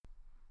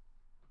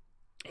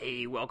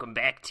Hey, welcome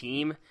back,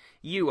 team.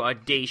 You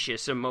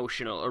audacious,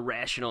 emotional,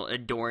 irrational,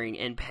 adoring,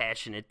 and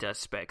passionate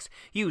dust specks.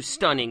 You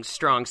stunning,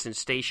 strong,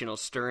 sensational,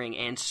 stirring,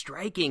 and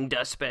striking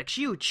dust specks.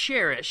 You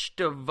cherished,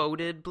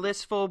 devoted,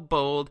 blissful,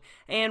 bold,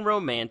 and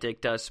romantic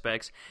dust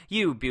specks.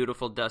 You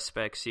beautiful dust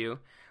specks, you.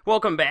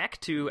 Welcome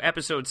back to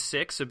episode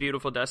 6 of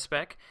Beautiful Dust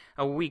Speck,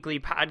 a weekly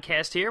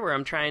podcast here where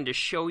I'm trying to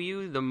show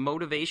you the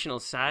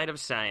motivational side of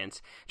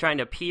science, trying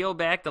to peel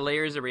back the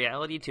layers of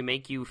reality to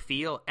make you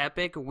feel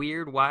epic,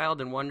 weird, wild,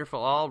 and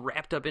wonderful, all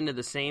wrapped up into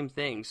the same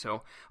thing.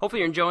 So hopefully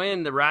you're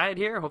enjoying the ride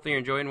here. Hopefully you're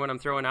enjoying what I'm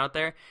throwing out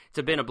there. It's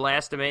been a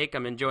blast to make.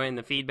 I'm enjoying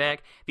the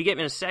feedback. If you get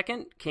me in a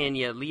second, can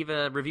you leave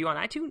a review on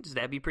iTunes?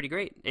 That'd be pretty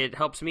great. It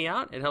helps me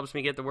out. It helps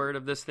me get the word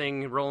of this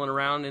thing rolling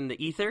around in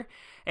the ether.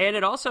 And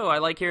it also, I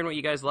like hearing what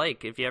you guys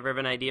like. If you ever have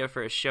an idea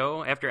for a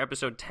show, after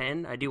episode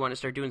 10, I do want to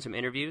start doing some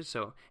interviews,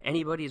 so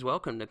anybody's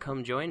welcome to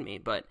come join me.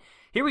 But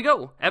here we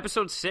go,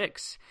 episode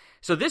 6.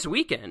 So this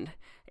weekend,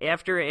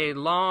 after a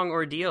long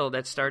ordeal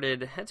that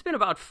started, it's been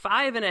about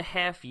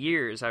 5.5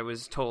 years, I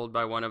was told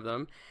by one of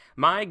them,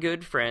 my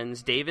good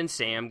friends Dave and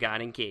Sam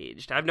got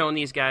engaged. I've known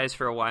these guys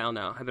for a while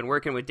now. I've been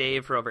working with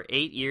Dave for over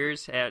 8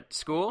 years at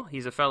school.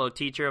 He's a fellow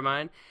teacher of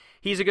mine.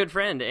 He's a good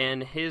friend,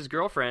 and his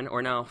girlfriend,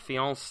 or now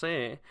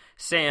fiancée,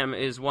 Sam,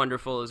 is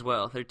wonderful as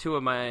well. They're two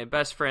of my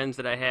best friends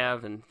that I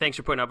have, and thanks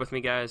for putting up with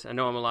me, guys. I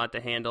know I'm a lot to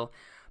handle.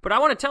 But I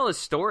want to tell a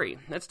story.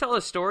 Let's tell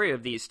a story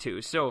of these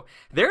two. So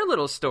their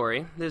little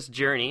story, this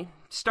journey,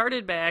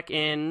 started back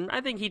in, I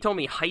think he told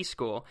me, high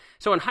school.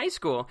 So in high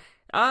school,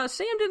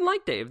 Sam didn't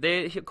like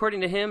Dave.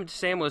 According to him,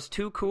 Sam was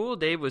too cool.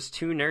 Dave was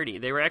too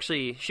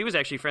nerdy. She was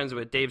actually friends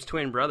with Dave's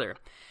twin brother.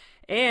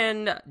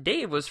 And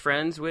Dave was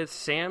friends with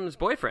Sam's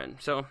boyfriend.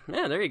 So,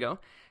 yeah, there you go.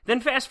 Then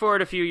fast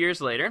forward a few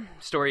years later,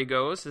 story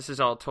goes, this is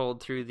all told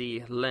through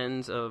the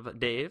lens of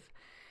Dave,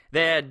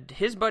 that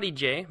his buddy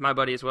Jay, my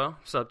buddy as well,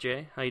 what's up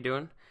Jay, how you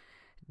doing,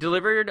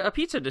 delivered a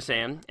pizza to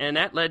Sam, and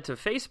that led to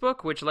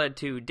Facebook, which led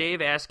to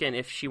Dave asking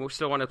if she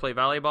still wanted to play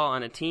volleyball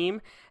on a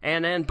team,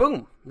 and then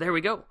boom, there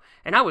we go.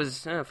 And I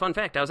was, fun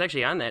fact, I was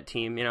actually on that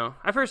team,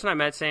 At first when I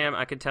met Sam,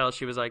 I could tell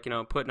she was like,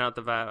 putting out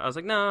the vibe. I was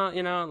like,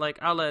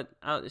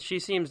 no, she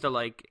seems to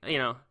like,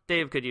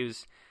 Dave could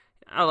use,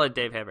 I'll let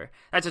Dave have her.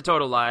 That's a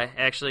total lie.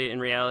 Actually, in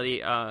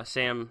reality,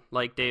 Sam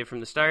liked Dave from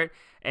the start,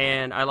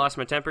 and I lost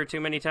my temper too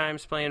many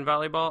times playing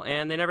volleyball,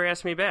 and they never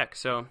asked me back,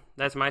 so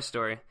that's my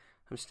story.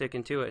 I'm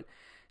sticking to it.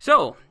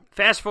 So,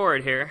 fast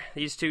forward here,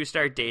 these two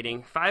start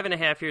dating.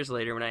 5.5 years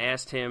later, when I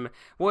asked him,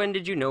 when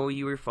did you know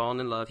you were falling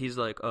in love? He's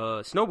like,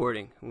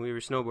 snowboarding. When we were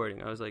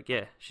snowboarding. I was like,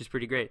 yeah, she's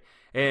pretty great.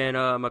 And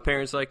my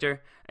parents liked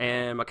her,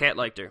 and my cat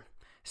liked her.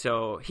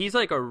 So, he's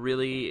like a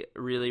really,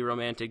 really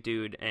romantic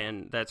dude,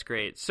 and that's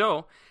great.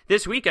 So,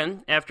 this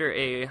weekend,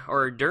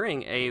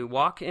 during a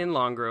walk in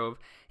Long Grove,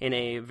 in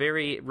a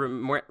very,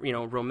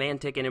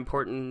 romantic and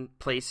important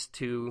place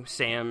to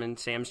Sam and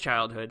Sam's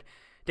childhood,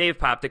 Dave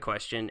popped a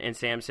question, and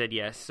Sam said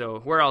yes,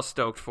 so we're all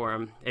stoked for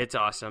him. It's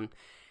awesome.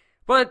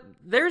 But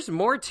there's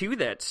more to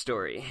that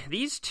story.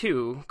 These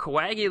two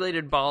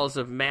coagulated balls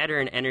of matter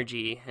and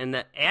energy, and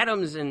the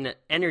atoms and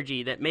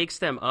energy that makes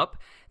them up,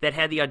 that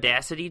had the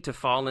audacity to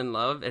fall in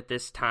love at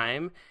this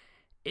time,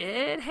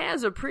 it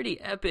has a pretty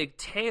epic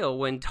tale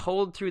when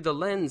told through the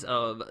lens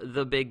of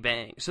the Big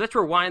Bang. So let's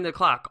rewind the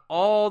clock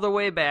all the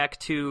way back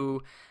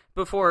to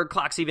before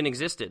clocks even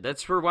existed.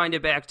 Let's rewind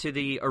it back to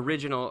the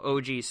original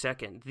OG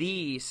second,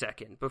 the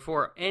second,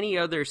 before any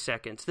other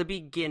seconds, the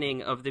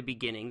beginning of the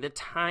beginning, the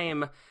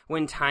time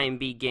when time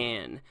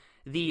began,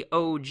 the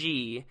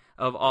OG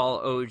of all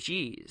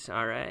OGs,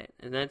 all right?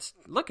 And let's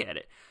look at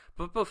it.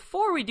 But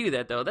before we do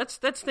that, though, let's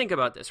think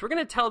about this. We're going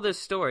to tell this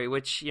story,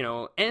 which,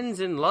 ends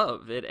in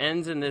love. It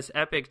ends in this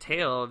epic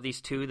tale of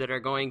these two that are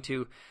going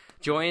to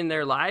join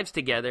their lives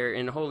together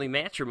in holy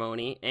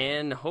matrimony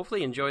and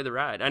hopefully enjoy the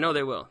ride. I know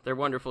they will. They're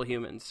wonderful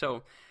humans.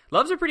 So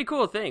love's a pretty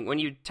cool thing. When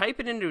you type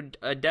it into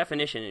a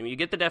definition, and you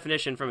get the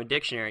definition from a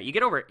dictionary, you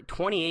get over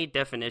 28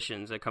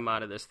 definitions that come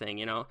out of this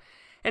thing, And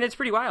it's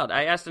pretty wild.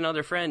 I asked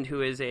another friend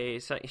who is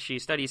she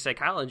studies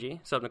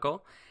psychology,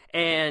 Nicole,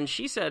 and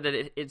she said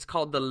that it's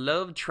called the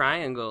love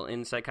triangle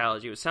in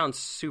psychology. It sounds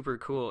super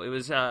cool. It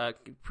was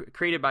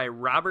created by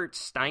Robert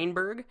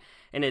Steinberg,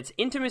 and it's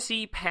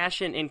intimacy,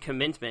 passion, and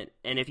commitment.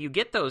 And if you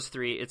get those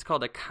three, it's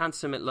called a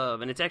consummate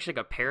love. And it's actually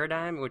like a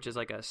paradigm, which is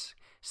like a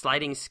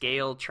sliding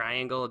scale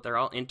triangle that they're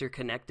all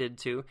interconnected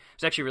to.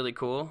 It's actually really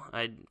cool.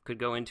 I could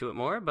go into it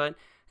more, but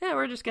yeah,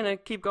 we're just going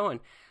to keep going.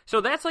 So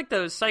that's like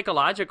the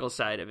psychological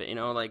side of it,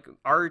 like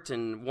art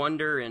and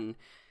wonder and,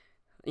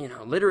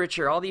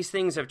 literature. All these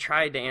things have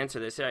tried to answer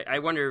this. I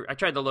wonder, I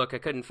tried to look, I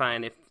couldn't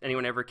find if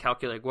anyone ever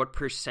calculated what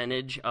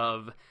percentage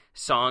of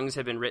songs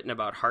have been written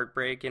about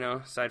heartbreak,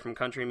 aside from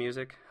country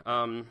music.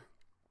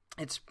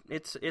 It's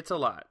a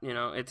lot,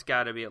 it's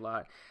got to be a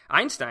lot.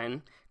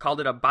 Einstein called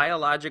it a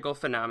biological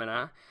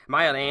phenomena.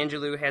 Maya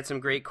Angelou had some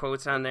great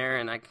quotes on there,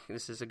 and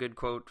this is a good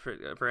quote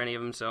for any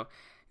of them, so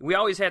we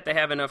always have to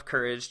have enough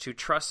courage to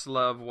trust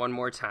love one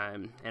more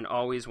time and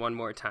always one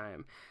more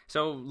time.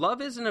 So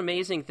love is an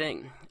amazing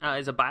thing.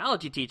 As a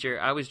biology teacher,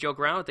 I always joke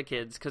around with the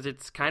kids because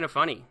it's kind of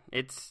funny.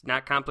 It's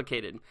not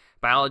complicated.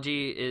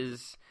 Biology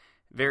is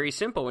very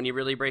simple when you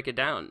really break it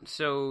down.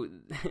 So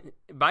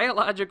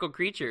biological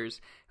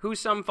creatures who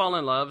some fall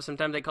in love,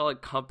 sometimes they call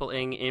it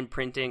coupling,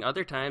 imprinting,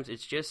 other times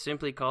it's just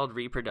simply called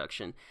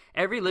reproduction.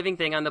 Every living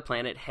thing on the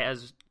planet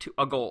has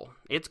a goal.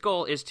 Its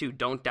goal is to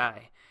don't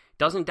die.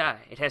 Doesn't die.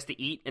 It has to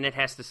eat, and it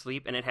has to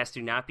sleep, and it has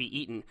to not be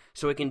eaten,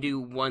 so it can do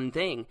one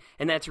thing,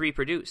 and that's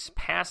reproduce,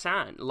 pass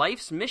on.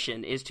 Life's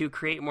mission is to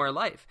create more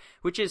life,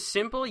 which is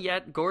simple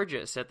yet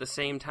gorgeous at the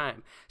same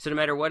time. So no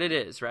matter what it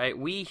is, right,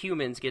 we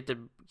humans get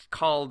to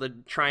call the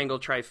triangle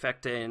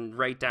trifecta and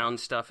write down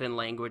stuff in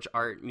language,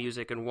 art,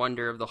 music, and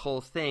wonder of the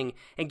whole thing,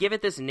 and give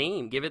it this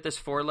name, give it this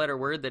four-letter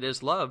word that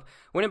is love.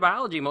 When in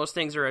biology, most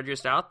things are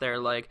just out there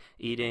like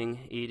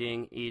eating,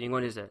 eating, eating.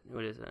 What is that?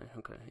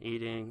 Okay,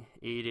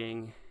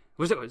 eating.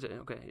 Was it?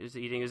 Okay, is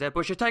eating, is that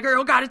bush a tiger?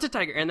 Oh God, it's a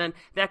tiger. And then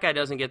that guy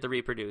doesn't get the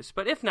reproduce.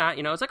 But if not,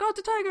 it's like, oh, it's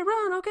a tiger,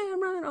 run, okay,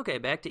 I'm running. Okay,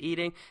 back to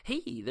eating.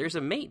 Hey, there's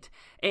a mate.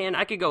 And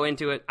I could go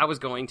into it. I was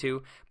going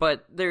to,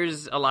 but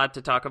there's a lot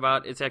to talk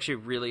about. It's actually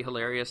really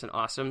hilarious and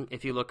awesome.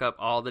 If you look up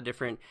all the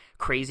different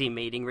crazy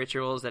mating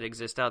rituals that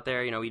exist out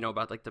there, you know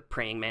about like the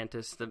praying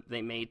mantis,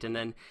 they mate, and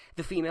then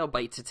the female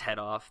bites its head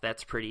off.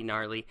 That's pretty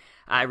gnarly.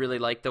 I really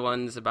like the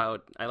ones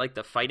I like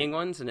the fighting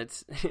ones, and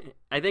it's,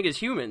 I think as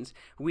humans,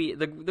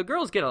 the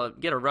girls get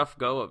a rough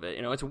go of it.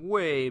 It's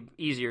way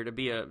easier to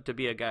be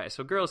a guy.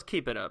 So girls,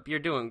 keep it up. You're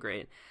doing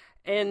great.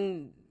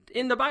 And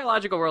in the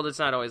biological world, it's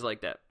not always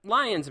like that.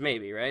 Lions,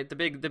 maybe, right? The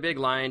big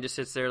lion just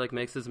sits there, like,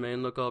 makes his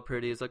mane look all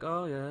pretty. He's like,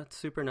 oh yeah, it's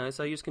super nice.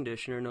 I use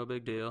conditioner, no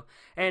big deal.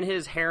 And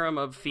his harem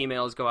of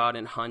females go out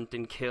and hunt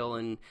and kill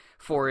and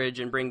forage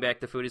and bring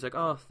back the food. He's like,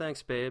 oh,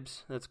 thanks,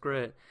 babes. That's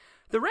great.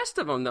 The rest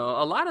of them,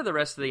 though, a lot of the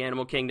rest of the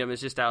animal kingdom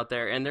is just out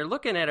there, and they're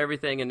looking at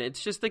everything, and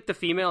it's just like the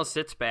female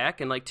sits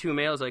back, and like two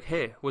males like,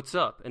 hey, what's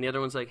up? And the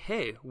other one's like,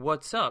 hey,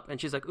 what's up? And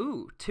she's like,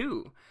 ooh,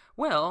 two.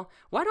 Well,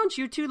 why don't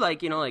you two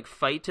like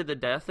fight to the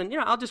death? And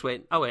I'll just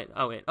wait. I'll wait.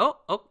 Oh,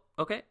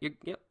 okay.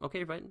 Okay,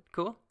 you're fighting.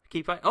 Cool.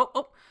 Keep fighting.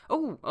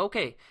 Oh,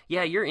 okay.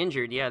 Yeah, you're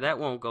injured. Yeah, that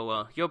won't go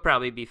well. You'll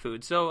probably be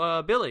food.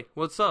 So, Billy,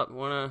 what's up?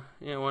 Wanna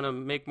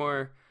make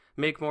more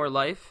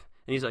life?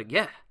 And he's like,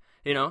 yeah.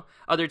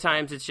 Other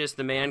times it's just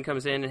the man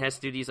comes in and has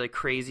to do these like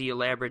crazy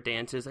elaborate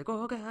dances, like,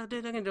 oh God,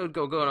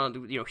 going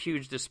on,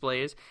 huge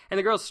displays, and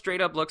the girl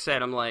straight up looks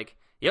at him like,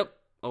 yep,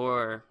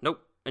 or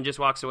nope, and just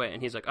walks away.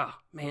 And he's like, oh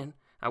man,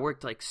 I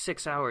worked like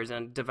 6 hours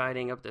on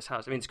dividing up this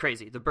house. I mean, it's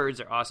crazy. The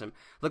birds are awesome.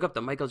 Look up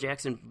the Michael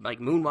Jackson like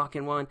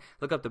moonwalking one.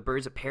 Look up the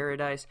Birds of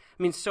Paradise.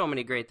 I mean, so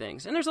many great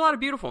things. And there's a lot of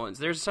beautiful ones.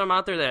 There's some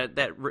out there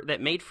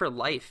that mate for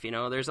life.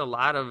 There's a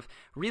lot of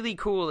really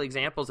cool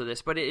examples of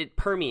this, but it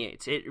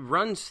permeates. It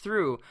runs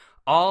through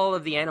all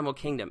of the animal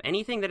kingdom.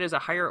 Anything that is a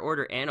higher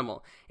order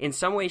animal in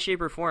some way,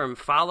 shape, or form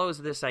follows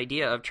this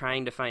idea of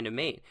trying to find a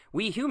mate.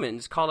 We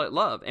humans call it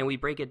love, and we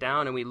break it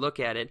down and we look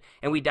at it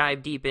and we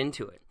dive deep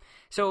into it.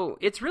 So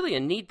it's really a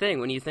neat thing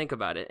when you think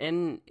about it,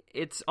 and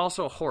it's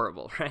also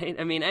horrible, right?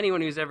 I mean, anyone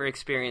who's ever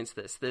experienced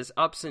this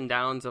ups and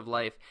downs of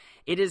life,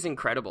 it is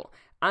incredible.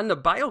 On the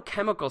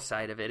biochemical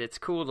side of it, it's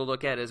cool to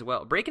look at as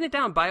well. Breaking it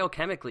down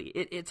biochemically,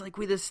 it's like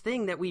this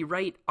thing that we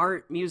write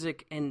art,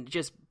 music, and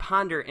just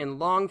ponder and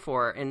long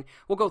for, and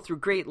we'll go through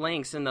great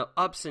lengths and the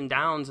ups and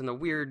downs and the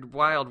weird,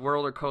 wild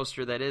roller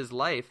coaster that is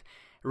life.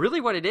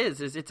 Really what it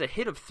is it's a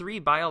hit of three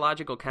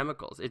biological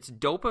chemicals. It's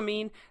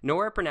dopamine,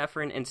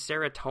 norepinephrine, and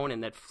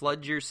serotonin that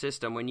floods your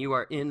system when you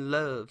are in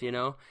love,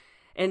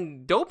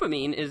 And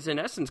dopamine is in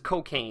essence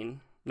cocaine.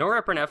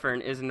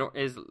 Norepinephrine is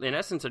in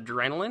essence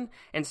adrenaline,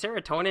 and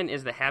serotonin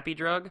is the happy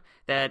drug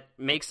that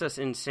makes us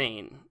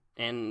insane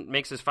and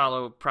makes us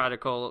follow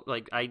protocol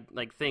like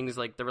things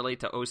like that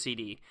relate to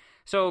OCD.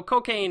 So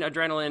cocaine,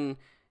 adrenaline,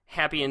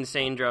 happy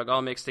insane drug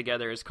all mixed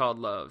together is called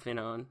love,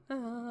 love.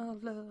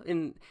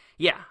 And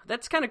yeah,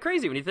 that's kind of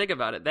crazy when you think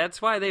about it.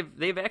 That's why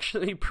they've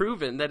actually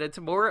proven that it's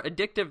more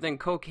addictive than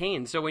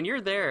cocaine. So when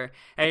you're there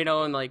and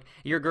and like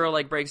your girl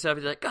like breaks up,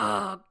 you're like,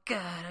 oh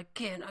God, I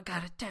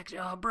gotta text,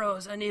 oh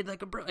bros, I need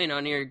like a bro,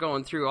 and you're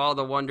going through all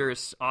the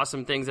wondrous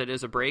awesome things that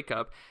is a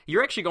breakup.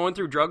 You're actually going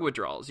through drug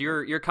withdrawals.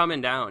 You're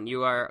coming down.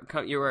 You've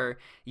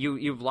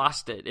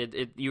lost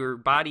it. Your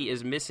body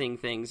is missing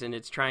things and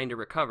it's trying to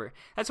recover.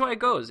 That's why it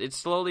goes. It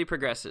slowly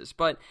progresses.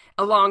 But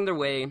along the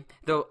way,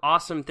 the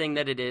awesome thing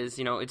that it is,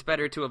 it's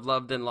better to have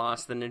loved than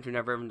lost than if you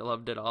never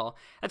loved at all.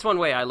 That's one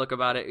way I look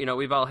about it.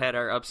 We've all had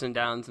our ups and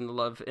downs in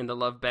the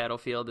love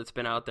battlefield that's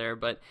been out there,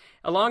 but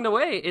along the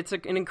way, it's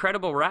an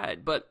incredible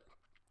ride. But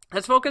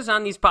let's focus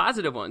on these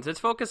positive ones. Let's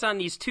focus on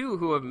these two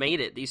who have made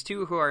it, these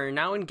two who are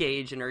now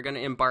engaged and are going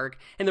to embark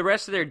in the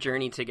rest of their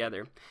journey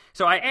together.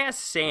 So I asked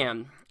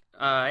Sam,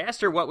 I asked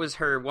her what was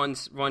her one,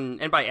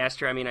 and by asked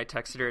her, I mean I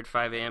texted her at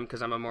 5 a.m.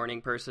 because I'm a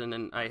morning person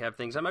and I have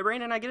things on my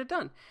brain and I get it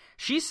done.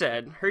 She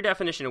said, her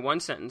definition in one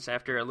sentence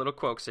after a little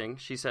coaxing,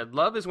 she said,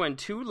 love is when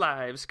two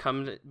lives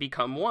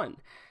become one.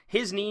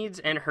 his needs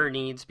and her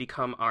needs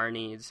become our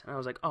needs. And I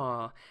was like,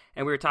 oh.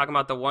 And we were talking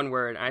about the one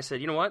word. I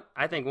said, you know what?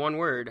 I think one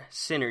word,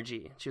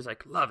 synergy. She was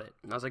like, love it.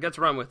 And I was like, let's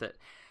run with it.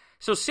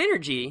 So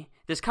synergy,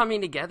 this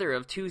coming together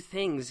of two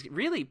things,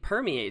 really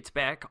permeates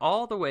back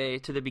all the way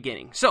to the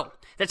beginning. So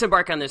let's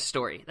embark on this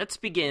story. Let's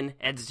begin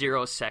at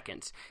 0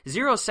 seconds.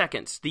 0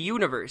 seconds, the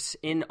universe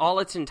in all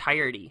its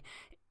entirety,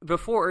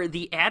 before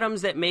the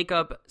atoms that make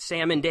up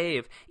Sam and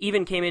Dave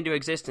even came into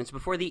existence,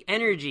 before the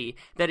energy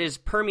that is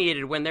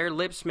permeated when their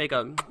lips make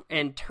a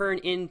and turn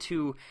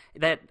into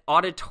that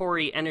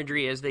auditory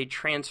energy as they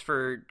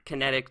transfer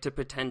kinetic to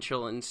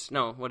potential and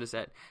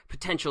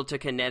potential to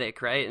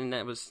kinetic, right? And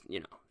that was,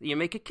 you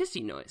make a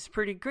kissy noise.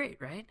 Pretty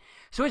great, right?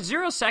 So at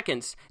 0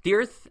 seconds, the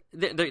Earth,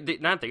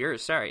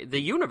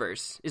 the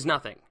universe is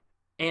nothing.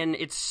 And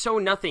it's so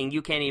nothing,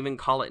 you can't even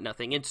call it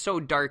nothing. It's so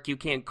dark, you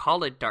can't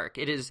call it dark.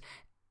 It is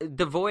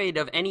devoid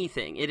of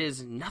anything. It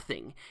is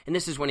nothing. And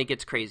this is when it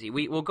gets crazy.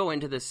 We'll go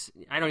into this.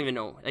 I don't even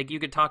know. You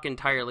could talk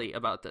entirely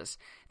about this.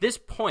 This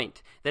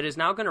point that is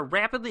now going to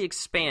rapidly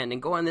expand and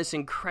go on this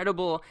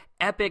incredible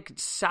epic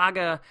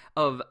saga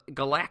of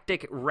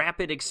galactic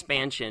rapid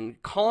expansion,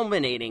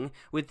 culminating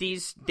with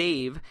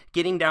Dave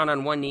getting down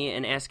on one knee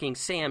and asking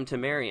Sam to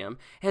marry him,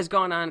 has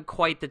gone on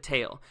quite the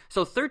tale.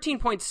 So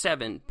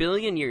 13.7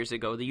 billion years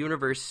ago, the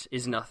universe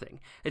is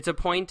nothing. It's a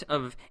point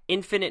of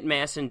infinite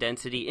mass and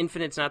density.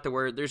 Infinite's not the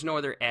word. There's no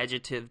other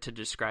adjective to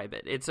describe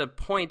it. It's a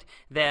point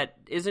that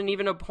isn't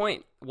even a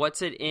point.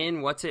 What's it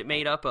in? What's it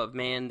made up of?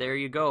 Man, there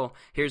you go.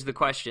 Here's the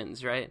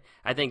questions, right?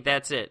 I think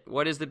that's it.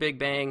 What is the Big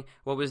Bang?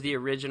 What was the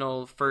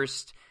original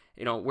first,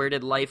 where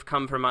did life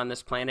come from on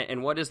this planet?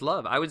 And what is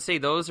love? I would say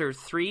those are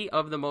three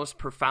of the most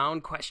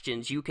profound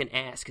questions you can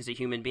ask as a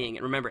human being.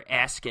 And remember,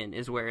 asking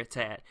is where it's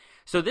at.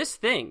 So this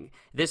thing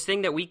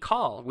that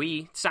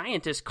we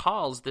scientists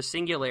calls the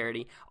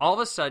singularity, all of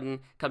a sudden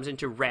comes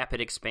into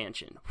rapid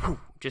expansion.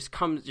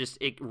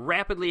 It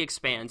rapidly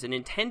expands, and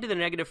in 10 to the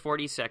negative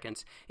 40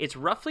 seconds, it's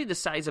roughly the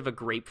size of a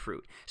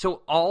grapefruit.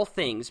 So all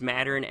things,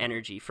 matter and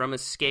energy, from a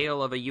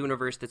scale of a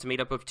universe that's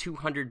made up of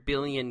 200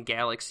 billion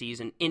galaxies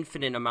and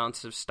infinite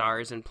amounts of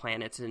stars and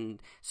planets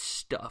and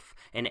stuff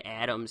and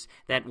atoms,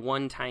 that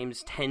 1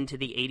 times 10 to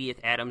the 80th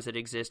atoms that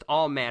exist,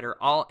 all matter,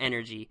 all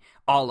energy,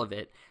 all of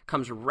it,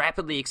 comes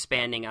rapidly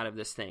expanding out of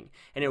this thing.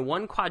 And in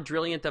 1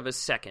 quadrillionth of a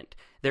second,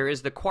 there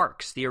is the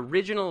quarks, the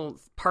original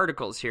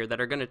particles here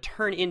that are going to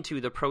turn into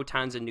the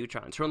protons and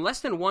neutrons. So in less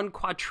than 1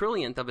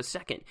 quadrillionth of a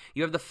second,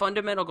 you have the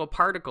fundamental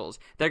particles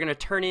that are going to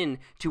turn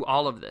into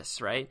all of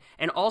this, right?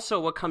 And also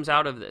what comes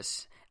out of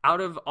this,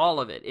 out of all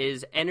of it,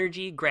 is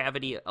energy,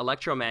 gravity,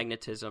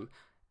 electromagnetism,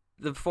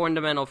 the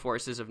fundamental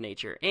forces of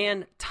nature,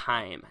 and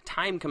time.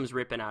 Time comes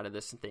ripping out of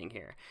this thing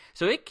here.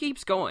 So it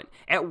keeps going.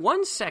 At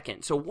 1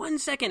 second, so 1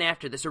 second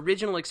after this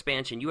original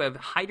expansion, you have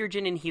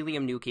hydrogen and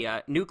helium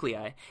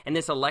nuclei and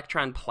this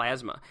electron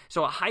plasma.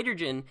 So a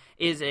hydrogen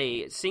is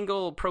a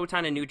single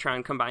proton and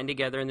neutron combined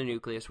together in the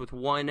nucleus with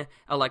 1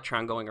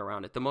 electron going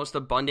around it. The most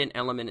abundant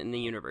element in the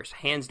universe,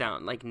 hands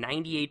down. Like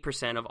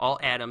 98% of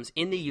all atoms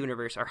in the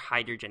universe are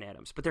hydrogen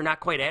atoms, but they're not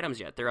quite atoms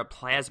yet. They're a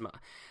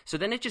plasma. So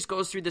then it just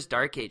goes through this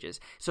dark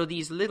ages. So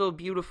these little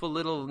beautiful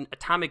little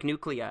atomic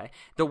nuclei,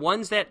 the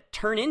ones that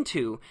turn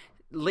into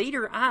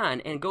later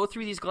on and go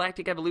through these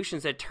galactic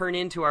evolutions that turn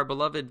into our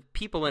beloved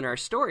people in our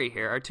story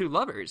here, our 2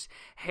 lovers,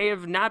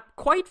 have not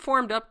quite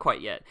formed up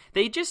quite yet.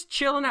 They just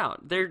chilling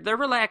out. They're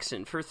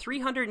relaxing for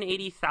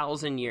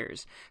 380,000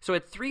 years. So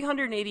at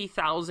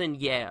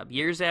 380,000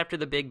 years after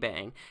the Big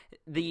Bang,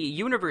 the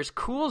universe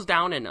cools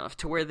down enough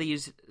to where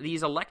these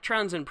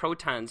electrons and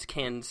protons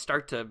can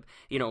start to,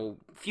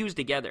 fuse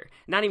together.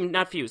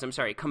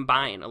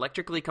 Combine,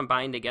 electrically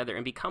combine together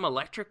and become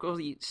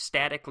electrically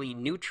statically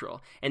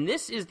neutral. And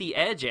this is the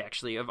edge,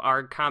 actually, of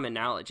our common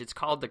knowledge. It's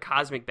called the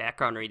cosmic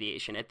background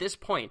radiation. At this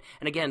point,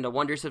 and again, the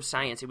wonders of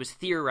science, it was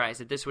theorized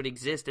that this would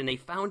exist, and they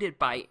found it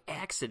by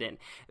accident.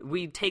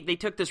 They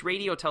took this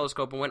radio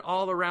telescope and went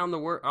all around,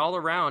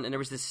 and there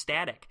was this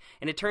static.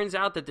 And it turns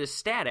out that this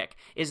static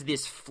is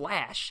this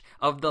flash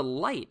of the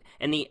light,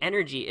 and the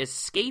energy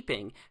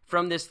escaping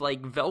from this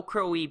like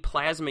Velcro-y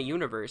plasma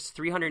universe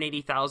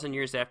 380,000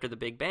 years after the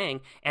Big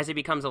Bang as it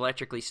becomes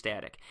electrically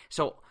static.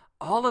 So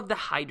all of the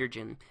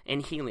hydrogen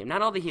and helium,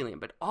 not all the helium,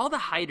 but all the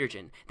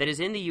hydrogen that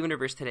is in the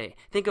universe today,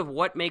 think of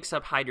what makes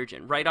up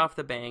hydrogen right off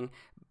the bang.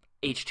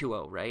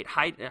 H2O, right?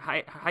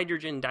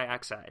 Hydrogen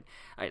dioxide.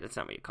 That's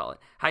not what you call it.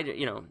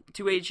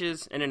 2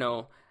 H's and an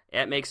O.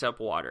 That makes up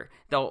water.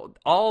 Though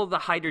all the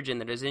hydrogen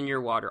that is in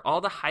your water,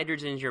 all the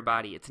hydrogen in your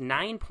body, it's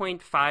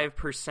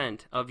 9.5%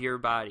 of your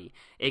body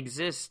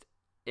exists,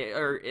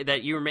 or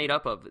that you were made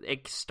up of.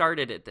 It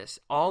started at this.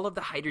 All of the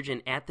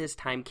hydrogen at this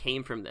time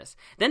came from this.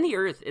 Then the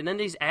Earth, and then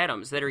these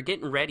atoms that are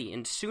getting ready,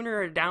 and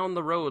sooner down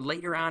the road,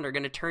 later on, are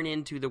going to turn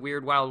into the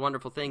weird, wild,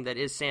 wonderful thing that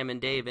is Sam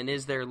and Dave and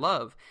is their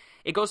love.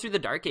 It goes through the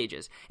Dark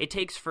Ages. It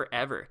takes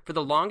forever. For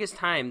the longest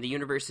time, the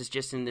universe is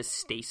just in this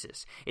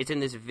stasis. It's in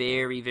this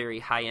very, very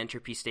high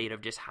entropy state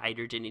of just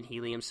hydrogen and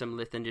helium, some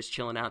lithium just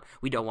chilling out.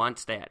 We don't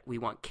want that. We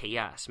want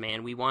chaos,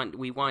 man. We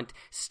want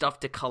stuff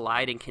to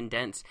collide and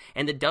condense.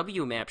 And the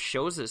W map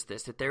shows us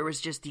this, that there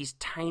was just these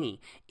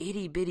tiny,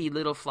 itty-bitty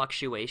little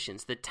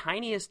fluctuations, the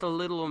tiniest of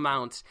little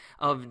amounts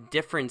of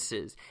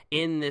differences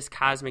in this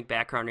cosmic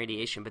background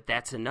radiation. But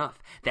that's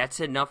enough. That's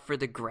enough for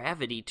the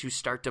gravity to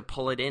start to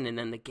pull it in, and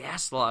then the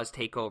gas laws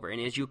take over.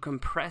 And as you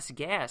compress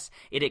gas,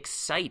 it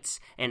excites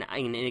and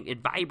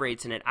it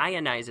vibrates and it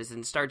ionizes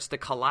and starts to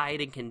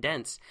collide and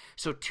condense.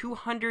 So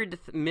 200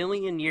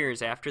 million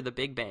years after the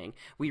Big Bang,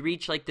 we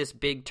reach like this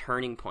big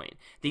turning point.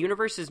 The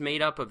universe is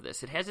made up of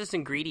this. It has its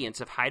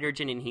ingredients of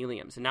hydrogen and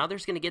helium. And now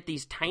there's going to get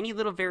these tiny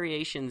little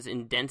variations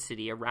in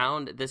density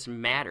around this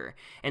matter.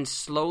 And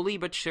slowly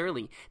but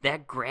surely,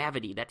 that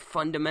gravity, that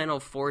fundamental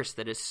force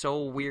that is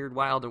so weird,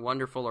 wild, and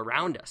wonderful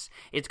around us,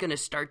 it's going to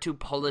start to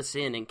pull us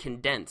in and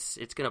condense.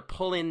 It's going to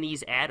pull in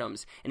these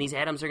atoms, and these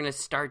atoms are going to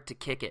start to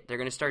kick it. They're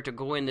going to start to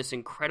go in this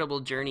incredible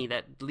journey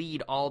that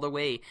lead all the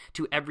way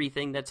to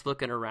everything that's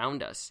looking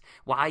around us.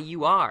 Why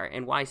you are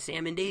and why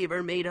Sam and Dave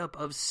are made up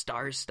of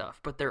star stuff,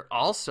 but they're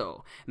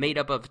also made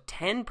up of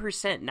 10%,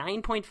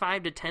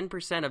 9.5 to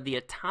 10% of the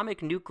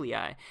atomic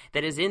nuclei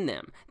that is in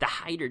them, the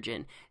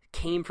hydrogen,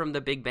 came from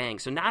the Big Bang.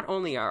 So not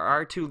only are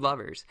our two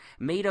lovers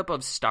made up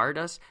of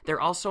stardust, they're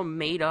also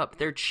made up,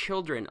 they're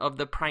children of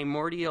the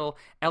primordial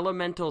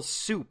elemental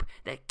soup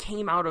that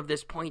came out of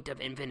this point of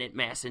infinite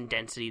mass and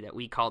density that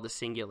we call the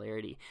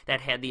singularity,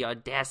 that had the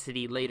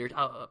audacity later.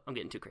 I'm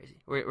getting too crazy.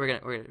 We're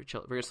gonna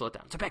chill. We're gonna slow it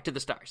down. So back to the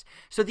stars.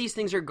 So these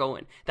things are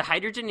going. The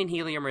hydrogen and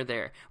helium are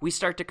there. We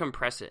start to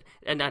compress it,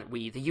 and not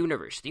we, the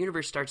universe. The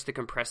universe starts to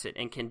compress it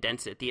and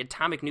condense it. The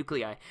atomic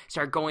nuclei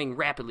start going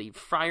rapidly,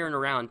 firing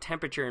around,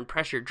 temperature and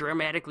pressure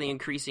dramatically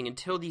increasing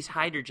until these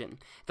hydrogen,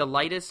 the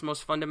lightest,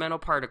 most fundamental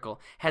particle,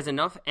 has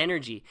enough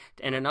energy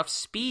and enough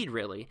speed,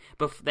 really,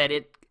 that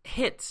it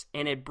hits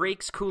and it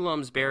breaks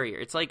Coulomb's barrier.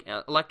 It's like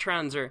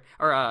electrons or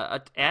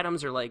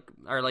atoms are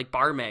like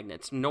bar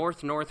magnets.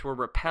 North will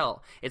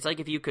repel. It's like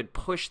if you could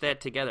push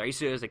that together. I used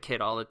to do it as a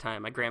kid all the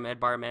time. My grandma had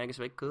bar magnets.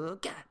 Like, oh,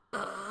 God.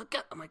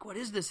 I'm like, what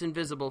is this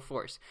invisible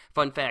force?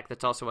 Fun fact,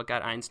 that's also what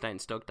got Einstein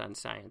stoked on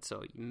science.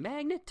 So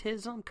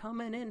magnetism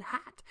coming in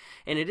hot.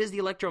 And it is the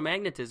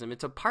electromagnetism.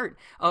 It's a part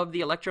of the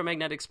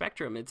electromagnetic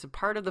spectrum. It's a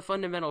part of the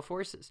fundamental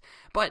forces.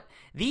 But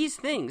these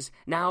things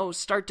now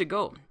start to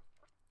go.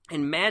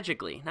 And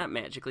mathematically,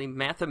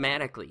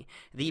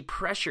 the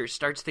pressure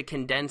starts to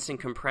condense and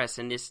compress,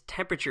 and this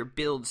temperature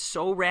builds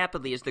so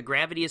rapidly as the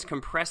gravity is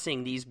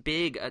compressing these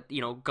big,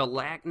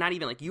 not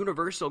even like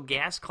universal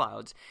gas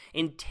clouds,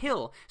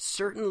 until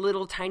certain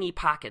little tiny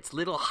pockets,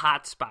 little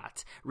hot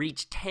spots,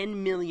 reach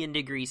 10 million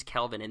degrees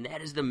Kelvin, and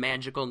that is the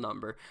magical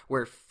number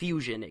where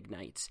fusion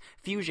ignites.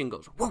 Fusion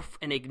goes woof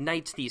and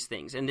ignites these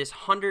things, and this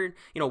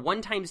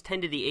 1 times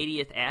 10 to the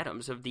 80th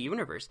atoms of the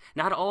universe,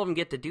 not all of them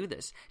get to do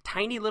this.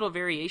 Tiny little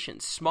variations,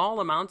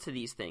 small amounts of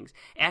these things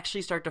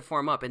actually start to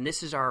form up, and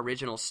this is our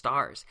original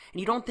stars.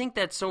 And you don't think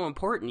that's so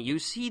important. You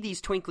see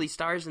these twinkly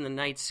stars in the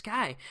night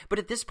sky, but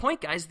at this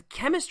point, guys, the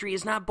chemistry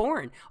is not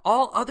born.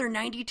 All other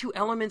 92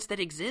 elements that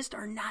exist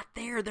are not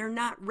there. They're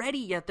not ready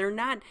yet. They're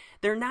not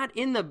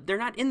in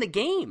the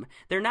game.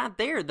 They're not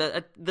there.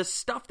 The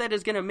stuff that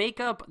is going to make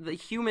up the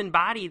human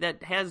body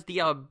that has the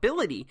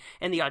ability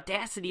and the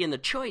audacity and the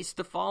choice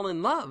to fall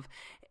in love,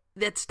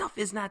 that stuff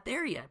is not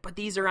there yet, but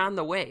these are on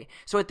the way.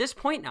 So at this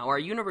point now, our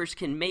universe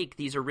can make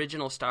these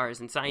original stars,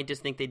 and scientists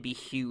think they'd be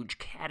huge,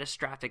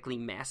 catastrophically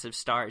massive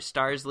stars.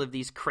 Stars live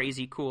these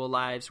crazy cool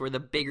lives where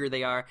the bigger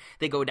they are,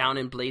 they go down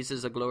in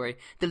blazes of glory.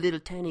 The little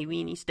tiny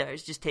weeny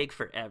stars just take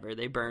forever.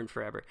 They burn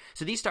forever.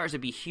 So these stars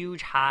would be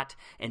huge, hot,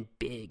 and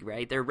big,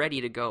 right? They're ready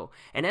to go.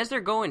 And as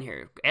they're going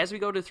here, as we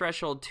go to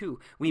threshold 2,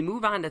 we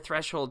move on to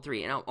threshold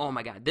 3. And oh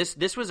my God,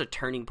 this was a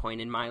turning point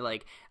in my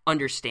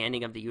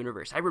understanding of the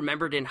universe. I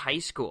remembered in high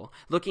school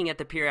looking at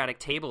the periodic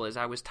table as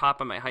I was taught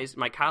by my high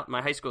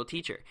school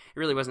teacher. It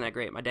really wasn't that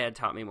great. My dad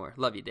taught me more.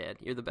 Love you, Dad.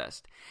 You're the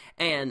best.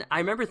 And I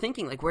remember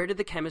thinking, where did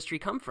the chemistry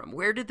come from?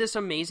 Where did this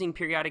amazing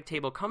periodic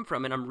table come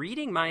from? And I'm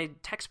reading my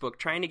textbook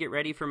trying to get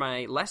ready for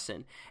my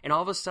lesson, and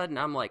all of a sudden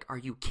I'm like, are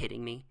you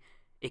kidding me?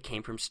 It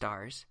came from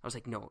stars. I was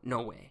like, no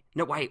way.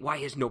 No, why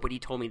has nobody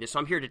told me this? So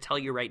I'm here to tell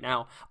you right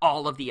now,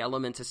 all of the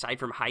elements, aside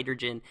from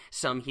hydrogen,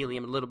 some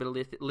helium, a little bit of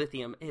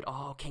lithium, it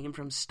all came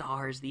from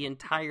stars. The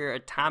entire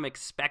atomic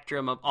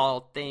spectrum of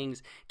all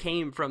things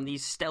came from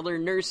these stellar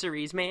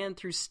nurseries, man,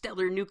 through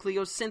stellar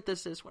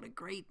nucleosynthesis. What a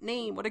great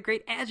name. What a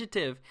great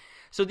adjective.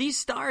 So these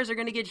stars are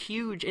going to get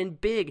huge and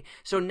big.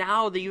 So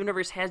now the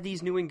universe has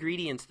these new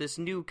ingredients, this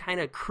new kind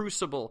of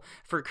crucible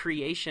for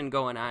creation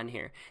going on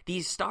here.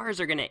 These stars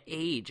are going to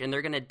age and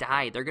they're going to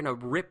die. They're going to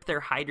rip their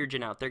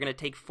hydrogen out. They're going to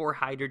take 4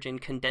 hydrogen,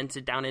 condense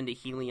it down into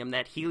helium.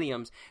 That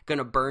helium's going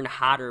to burn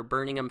hotter,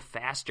 burning them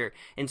faster.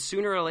 And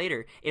sooner or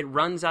later, it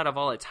runs out of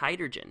all its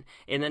hydrogen.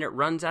 And then it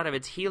runs out of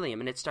its helium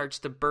and it starts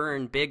to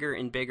burn bigger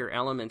and bigger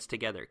elements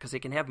together because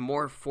it can have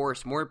more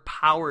force, more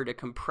power to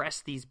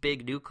compress these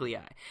big nuclei.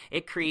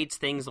 It creates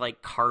things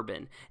like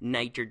carbon,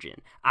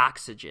 nitrogen,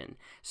 oxygen,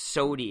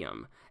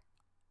 sodium.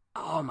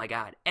 Oh my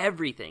God,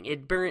 everything.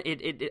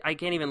 I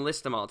can't even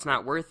list them all. It's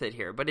not worth it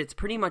here, but it's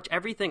pretty much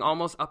everything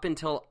almost up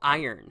until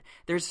iron.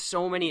 There's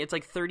so many, it's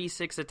like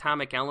 36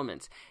 atomic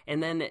elements.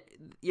 And then,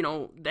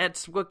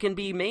 that's what can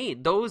be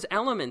made. Those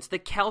elements, the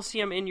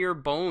calcium in your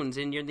bones,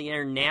 in the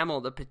enamel,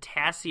 the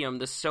potassium,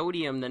 the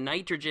sodium, the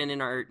nitrogen in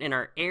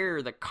our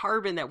air, the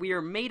carbon that we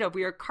are made of.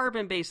 We are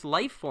carbon-based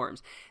life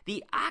forms.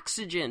 The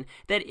oxygen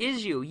that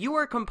is you. You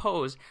are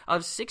composed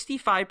of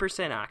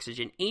 65%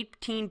 oxygen,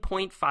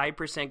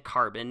 18.5%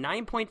 carbon,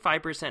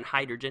 9.5%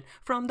 hydrogen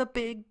from the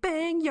Big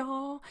Bang,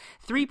 y'all.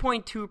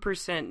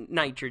 3.2%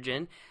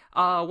 nitrogen,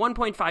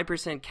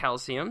 1.5%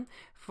 calcium,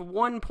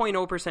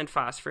 1.0%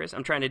 phosphorus.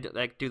 I'm trying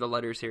to do the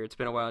letters here. It's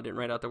been a while. I didn't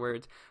write out the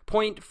words.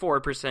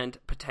 0.4%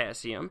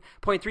 potassium,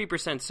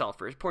 0.3%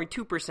 sulfur,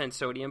 0.2%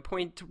 sodium,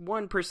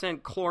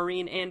 0.1%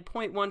 chlorine, and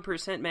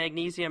 0.1%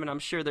 magnesium. And I'm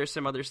sure there's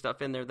some other stuff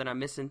in there that I'm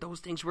missing. Those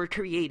things were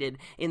created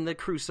in the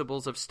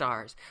crucibles of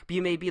stars. But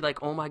you may be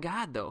like, oh my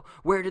God, though,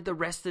 where did the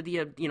rest of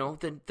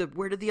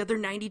where did the other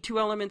 92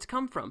 elements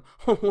come from?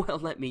 Well,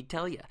 let me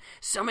tell you.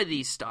 Some of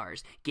these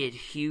stars get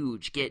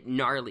huge, get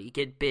gnarly,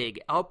 get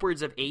big,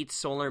 upwards of 8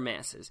 solar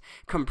masses.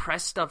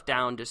 Compress stuff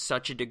down to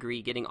such a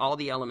degree, getting all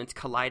the elements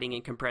colliding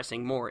and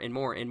compressing more and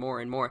more and more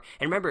and more.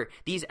 And remember,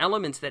 these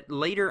elements that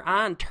later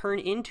on turn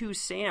into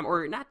SAM,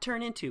 or not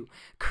turn into,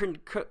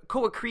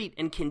 co-accrete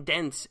and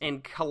condense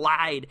and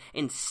collide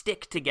and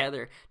stick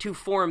together to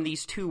form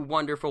these 2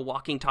 wonderful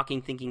walking,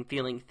 talking, thinking,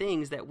 feeling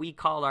things that we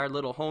call our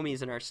little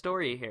homies in our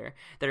story here,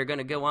 that are going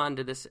to go on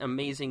to this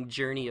amazing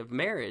journey of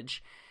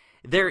marriage.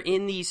 They're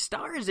in these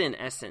stars in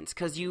essence,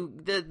 because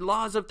the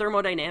laws of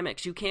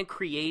thermodynamics, you can't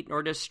create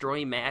nor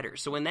destroy matter.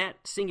 So when that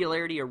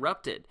singularity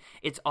erupted,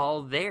 it's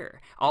all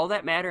there. All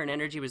that matter and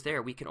energy was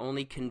there. We can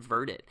only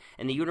convert it.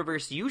 And the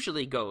universe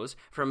usually goes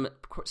from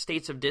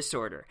states of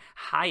disorder,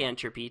 high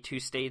entropy, to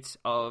states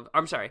of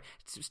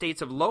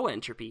low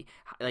entropy,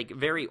 like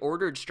very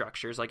ordered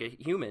structures like a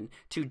human,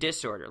 to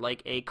disorder.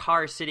 Like a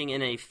car sitting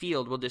in a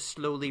field will just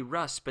slowly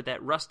rust, but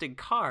that rusted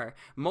car,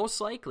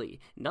 most likely,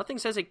 nothing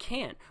says it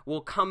can't,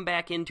 will come back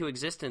into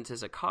existence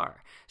as a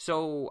car.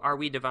 So are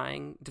we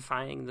defying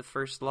the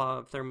first law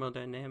of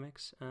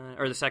thermodynamics?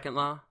 Or the second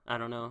law? I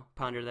don't know.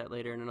 Ponder that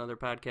later in another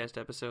podcast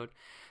episode.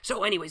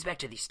 So anyways, back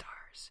to these stars.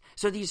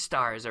 So these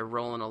stars are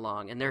rolling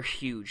along, and they're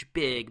huge,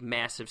 big,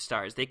 massive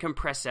stars. They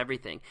compress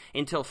everything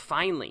until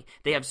finally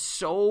they have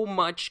so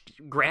much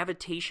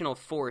gravitational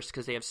force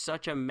because they have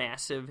such a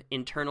massive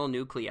internal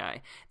nuclei.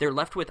 They're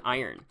left with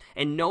iron.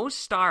 And no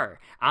star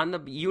on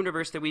the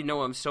universe that we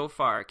know of so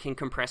far can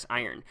compress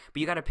iron.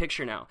 But you got a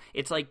picture now.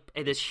 It's like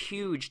this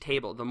huge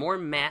table. The more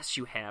mass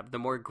you have, the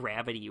more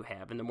gravity you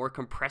have, and the more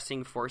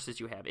compressing forces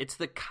you have. It's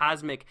the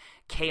cosmic,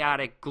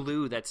 chaotic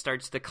glue that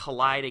starts to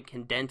collide and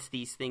condense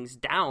these things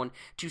down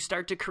to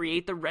start to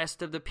create the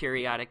rest of the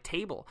periodic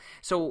table.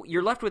 So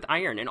you're left with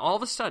iron, and all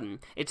of a sudden,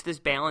 it's this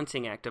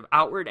balancing act of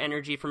outward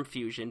energy from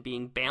fusion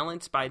being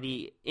balanced by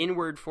the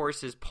inward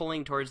forces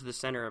pulling towards the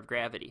center of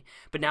gravity.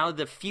 But now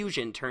the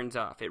fusion turns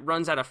off. It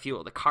runs out of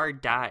fuel. The car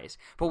dies.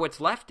 But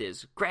what's left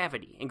is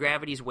gravity, and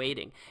gravity's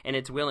waiting, and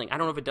it's willing. I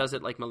don't know if it does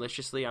it like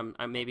maliciously.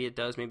 Maybe it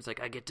does. Maybe it's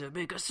like, I get to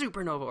make a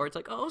supernova, or it's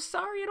like, oh,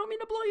 sorry, I don't mean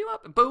to blow you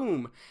up.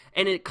 Boom.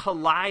 And it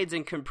collides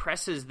and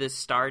compresses this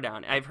star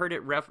down. I've heard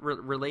it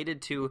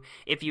related to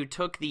if you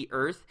took the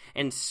Earth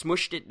and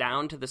smushed it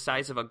down to the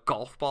size of a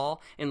golf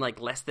ball in like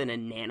less than a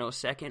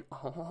nanosecond.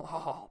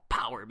 Oh,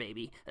 power,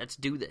 baby. Let's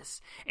do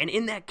this. And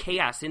in that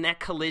chaos, in that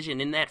collision,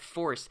 in that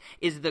force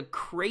is the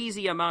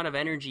crazy amount of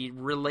energy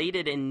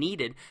related and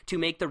needed to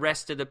make the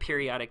rest of the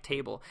periodic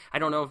table. I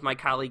don't know if my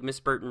colleague Miss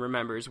Burton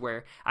remembers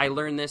where I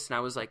learned this, and I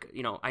was like,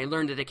 I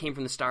learned that it came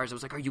from the stars. I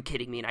was like, are you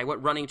kidding me? And I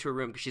went running to a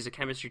room because she's a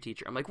chemistry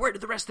teacher. I'm like, where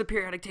did the rest of the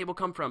periodic table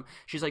come from?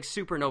 She's like,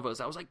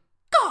 supernovas. I was like,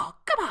 oh,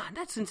 come on,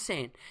 that's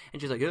insane.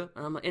 And she's like, yeah.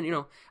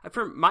 And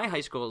for my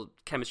high school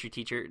chemistry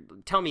teacher,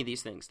 tell me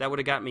these things. That would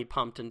have got me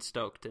pumped and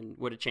stoked and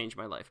would have changed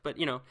my life. But,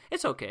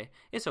 it's okay.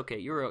 It's okay.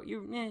 You're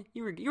good.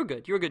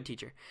 You're a good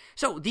teacher.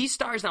 So these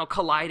stars now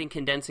collide and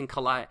condense and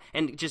collide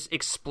and just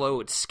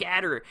explode,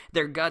 scatter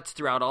their guts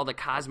throughout all the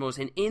cosmos.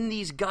 And in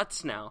these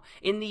guts now,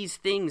 in these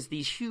things,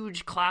 these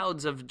huge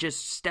clouds of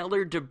just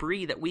stellar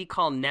debris that we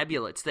call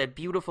nebula, it's that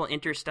beautiful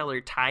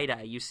interstellar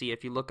tie-dye you see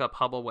if you look up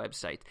Hubble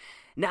website.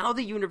 Now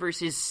the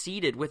universe is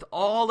seeded with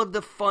all of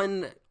the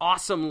fun,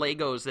 awesome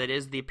Legos that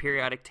is the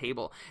periodic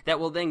table that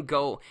will then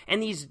go.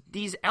 And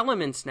these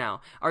elements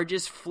now are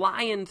just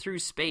flying through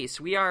space.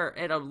 We are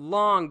at a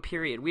long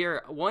period. We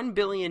are 1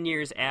 billion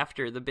years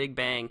after the Big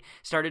Bang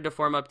started to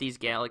form up these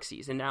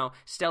galaxies. And now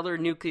stellar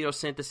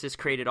nucleosynthesis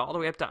created all the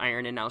way up to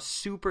iron, and now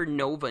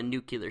supernova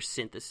nuclear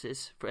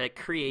synthesis that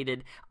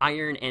created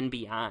iron and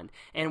beyond.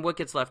 And what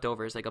gets left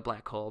over is like a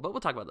black hole, but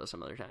we'll talk about those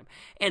some other time.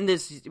 And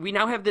we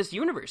now have this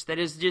universe that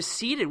is just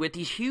seeded with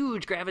these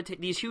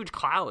huge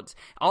clouds,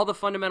 all the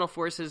fundamental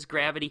forces,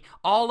 gravity,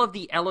 all of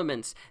the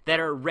elements that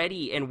are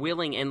ready and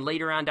willing, and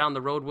later on down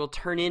the road will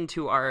turn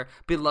into our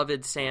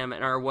beloved Sam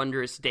and our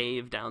wondrous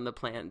Dave down the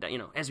planet,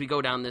 as we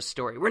go down this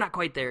story. We're not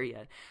quite there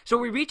yet. So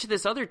we reach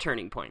this other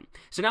turning point.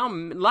 So now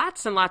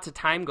lots and lots of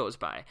time goes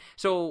by.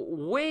 So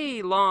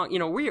way long,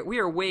 we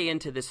are way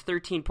into this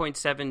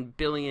 13.7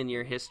 billion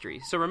year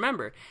history. So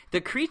remember,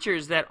 the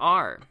creatures that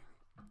are,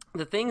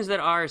 the things that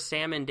are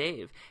Sam and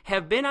Dave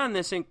have been on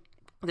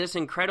this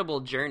incredible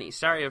journey.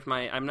 Sorry if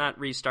I'm not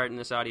restarting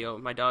this audio.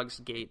 My dog's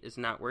gate is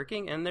not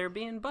working, and they're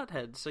being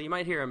buttheads, so you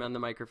might hear them on the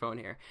microphone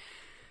here.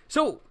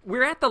 So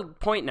we're at the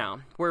point now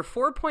where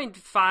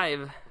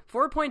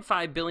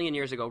 4.5 billion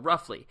years ago,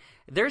 roughly,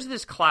 there's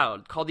this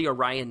cloud called the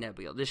Orion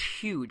Nebula,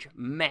 this huge,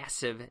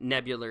 massive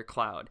nebular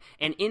cloud.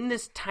 And in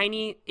this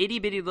tiny,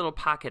 itty-bitty little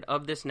pocket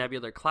of this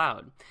nebular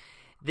cloud,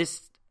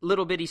 this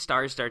little bitty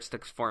star starts to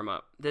form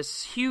up.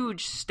 This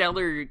huge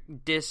stellar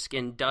disk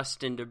and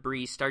dust and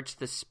debris starts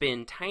to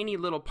spin. Tiny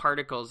little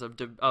particles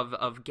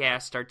of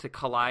gas start to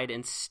collide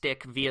and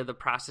stick via the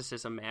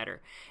processes of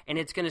matter. And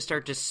it's going to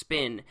start to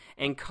spin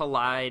and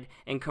collide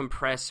and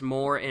compress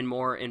more and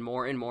more and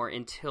more and more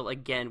until,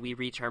 again, we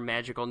reach our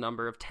magical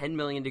number of 10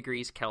 million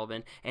degrees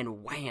Kelvin,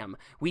 and wham,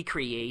 we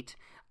create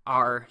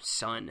our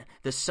sun.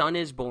 The sun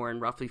is born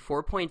roughly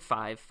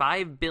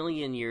 5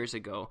 billion years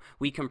ago.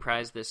 We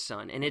comprise this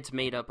sun, and it's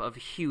made up of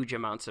huge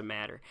amounts of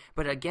matter.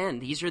 But again,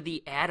 these are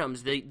the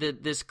atoms.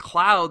 This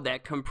cloud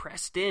that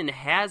compressed in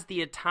has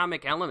the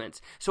atomic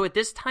elements. So at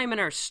this time in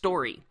our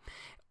story,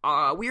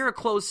 we are a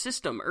closed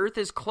system. Earth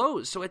is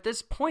closed. So at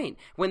this point,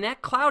 when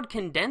that cloud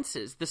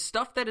condenses, the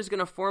stuff that is going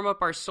to form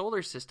up our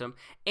solar system,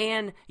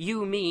 and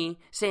you, me,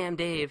 Sam,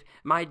 Dave,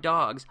 my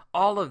dogs,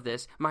 all of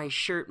this, my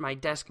shirt, my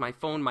desk, my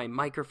phone, my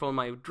microphone,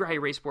 my dry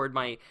erase board,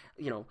 my,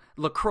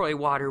 LaCroix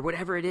water,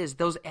 whatever it is,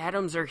 those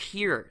atoms are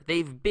here.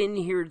 They've been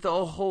here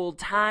the whole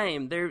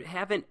time. They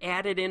haven't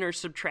added in or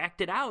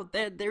subtracted out.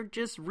 They're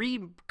just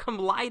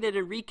collided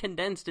and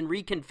recondensed and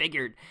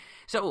reconfigured.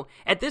 So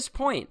at this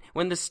point,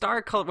 when the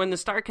star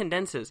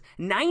condenses,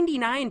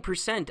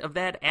 99% of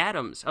that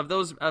atoms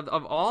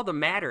of all the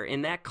matter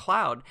in that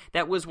cloud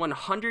that was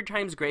 100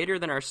 times greater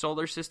than our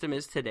solar system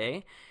is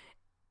today,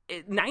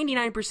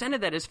 99%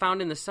 of that is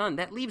found in the sun.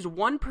 That leaves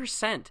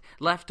 1%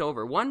 left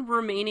over, one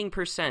remaining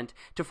percent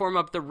to form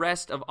up the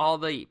rest of all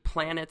the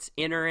planets,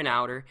 inner and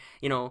outer,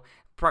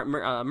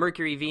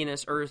 Mercury,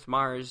 Venus, Earth,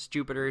 Mars,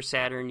 Jupiter,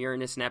 Saturn,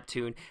 Uranus,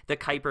 Neptune, the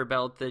Kuiper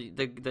belt,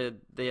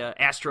 the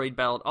asteroid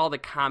belt, all the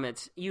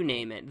comets, you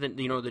name it. The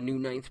new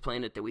ninth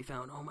planet that we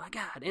found. Oh my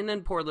God! And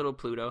then poor little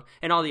Pluto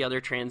and all the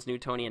other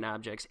trans-Newtonian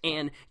objects.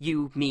 And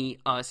you, me,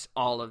 us,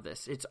 all of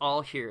this. It's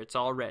all here. It's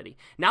all ready.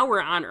 Now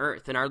we're on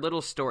Earth in our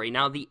little story.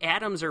 Now the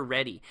atoms are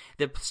ready.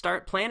 The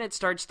planet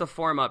starts to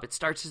form up. It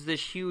starts as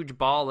this huge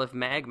ball of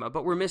magma.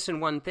 But we're missing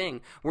one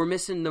thing. We're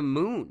missing the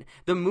moon.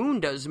 The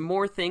moon does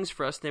more things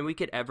for us than we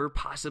could ever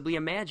possibly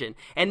imagine.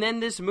 And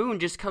then this moon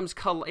just comes,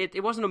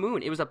 it wasn't a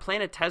moon, it was a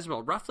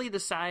planetesimal, roughly the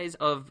size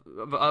of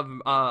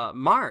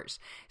Mars.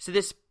 So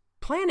this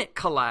planet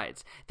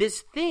collides.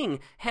 This thing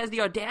has the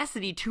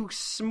audacity to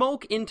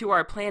smoke into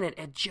our planet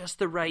at just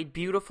the right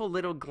beautiful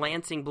little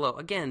glancing blow.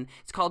 Again,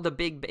 it's called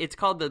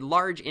the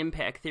large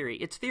impact theory.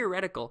 It's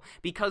theoretical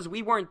because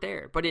we weren't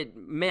there, but it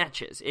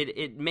matches.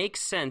 It makes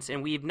sense,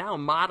 and we've now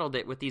modeled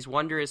it with these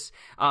wondrous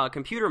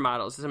computer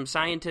models. Some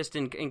scientist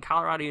in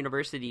Colorado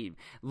University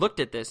looked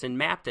at this and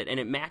mapped it, and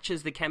it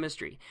matches the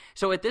chemistry.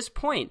 So at this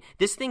point,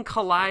 this thing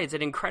collides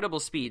at incredible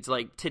speeds,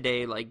 like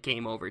today, like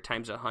game over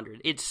times 100.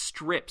 It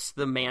strips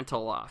the mantle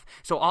off.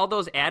 So all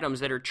those atoms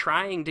that are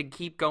trying to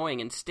keep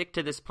going and stick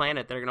to this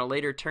planet that are going to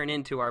later turn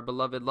into our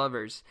beloved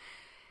lovers,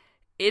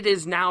 it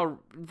is now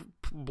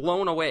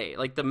blown away.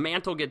 Like the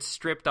mantle gets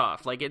stripped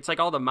off. Like it's like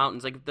all the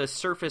mountains, like the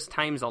surface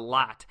times a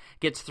lot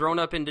gets thrown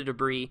up into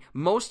debris.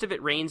 Most of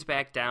it rains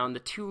back down.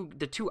 The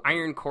two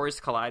iron cores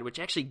collide, which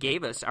actually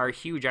gave us our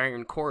huge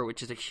iron core,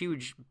 which is a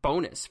huge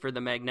bonus for the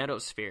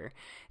magnetosphere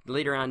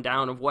later on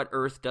down of what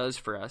Earth does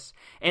for us.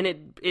 And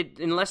it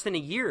in less than a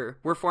year,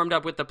 we're formed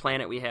up with the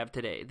planet we have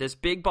today. This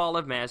big ball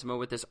of magma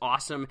with this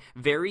awesome,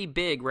 very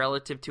big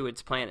relative to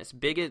its planets,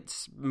 big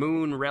its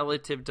moon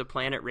relative to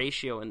planet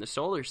ratio in the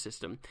solar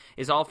system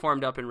is all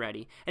formed up and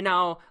ready. And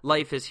now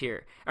life is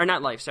here. Or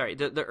not life, sorry.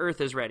 The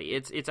Earth is ready.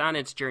 It's on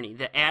its journey.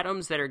 The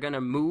atoms that are going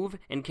to move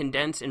and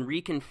condense and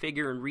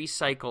reconfigure and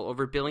recycle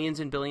over billions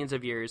and billions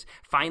of years,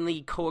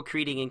 finally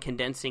co-accreting and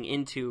condensing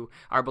into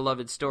our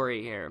beloved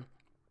story here.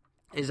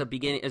 is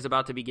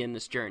about to begin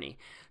this journey.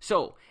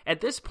 So,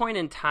 at this point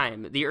in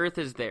time, the Earth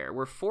is there.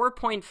 We're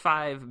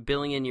 4.5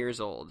 billion years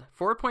old.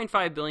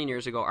 4.5 billion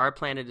years ago, our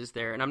planet is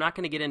there, and I'm not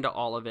going to get into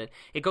all of it.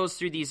 It goes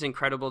through these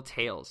incredible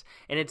tales.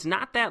 And it's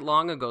not that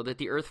long ago that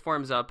the Earth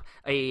forms up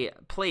a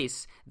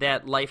place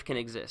that life can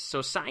exist.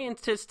 So,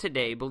 scientists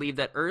today believe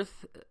that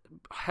Earth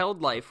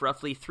held life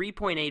roughly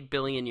 3.8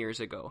 billion years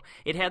ago.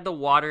 It had the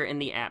water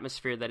and the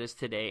atmosphere that is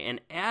today.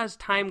 And as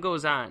time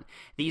goes on,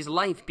 these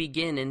life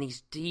begin in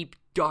these deep,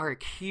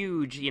 dark,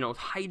 huge,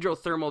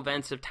 hydrothermal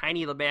vents of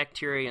tiny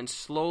bacteria and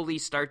slowly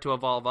start to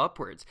evolve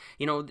upwards.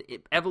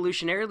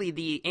 Evolutionarily,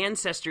 the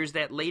ancestors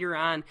that later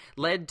on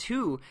led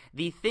to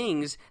the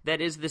things that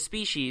is the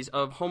species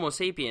of Homo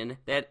sapien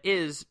that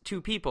is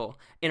two people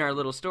in our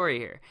little story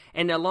here.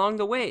 And along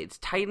the way, it's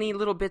tiny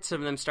little bits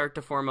of them start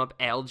to form up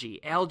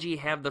algae. Algae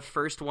have the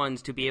first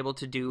ones to be able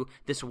to do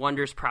this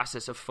wondrous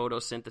process of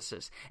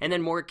photosynthesis. And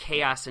then more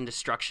chaos and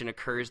destruction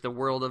occurs. The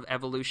world of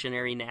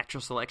evolutionary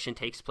natural selection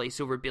takes place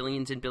over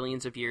billions and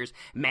billions of years.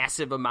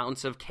 Massive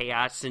amounts of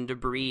chaos and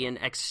debris and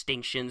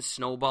extinction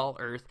snowball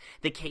Earth.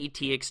 The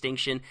KT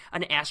extinction,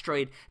 an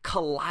asteroid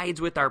collides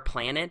with our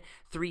planet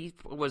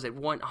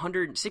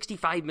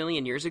 165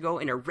 million years ago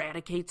and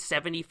eradicates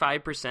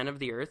 75% of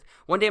the Earth.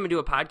 One day I'm going to do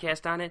a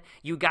podcast on it.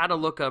 You got to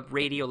look up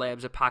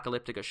Radiolab's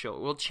Apocalyptica show.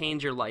 It will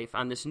change your life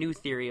on this new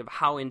theory of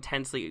how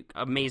intensely,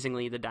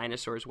 amazingly the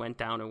dinosaurs went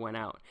down and went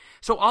out.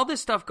 So all this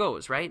stuff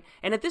goes, right?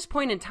 And at this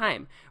point in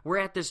time, we're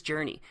at this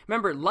journey.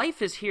 Remember,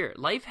 life is here.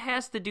 Life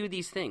has to do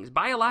these things.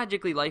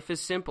 Biologically, life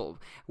is simple.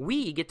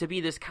 We get to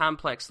be this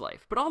complex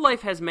life. But all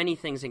life has many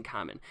things in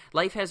common.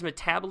 Life has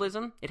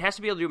metabolism. It has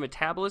to be able to do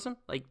metabolism,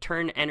 like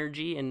turn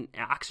energy and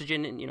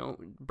oxygen and,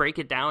 break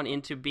it down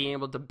into being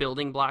able to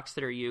building blocks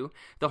that are you.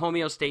 The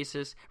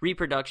homeostasis,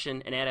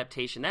 reproduction, and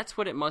adaptation. That's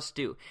what it must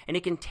do. And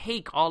it can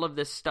take all of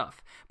this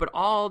stuff. But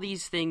all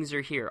these things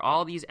are here.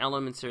 All these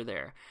elements are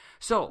there.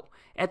 So,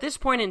 at this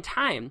point in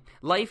time,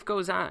 life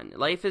goes on.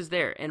 Life is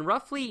there. And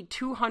roughly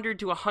 200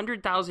 to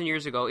 100,000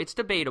 years ago, it's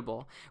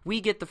debatable, we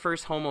get the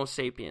first Homo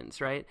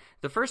sapiens, right?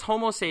 The first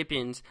Homo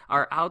sapiens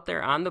are out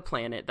there on the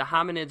planet, the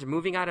hominids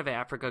moving out of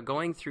Africa,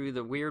 going through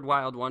the weird,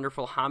 wild,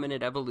 wonderful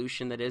hominid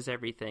evolution that is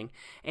everything.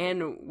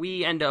 And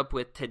we end up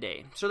with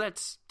today. So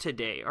that's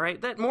today, all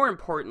right? That more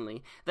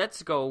importantly,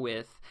 let's go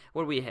with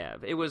what do we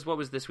have? What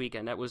was this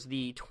weekend? That was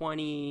the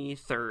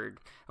 23rd.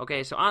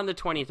 Okay, so on the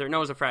 23rd, no,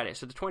 it was a Friday.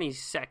 So the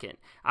 22nd,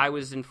 I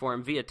was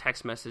informed via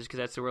text message, because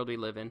that's the world we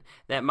live in,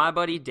 that my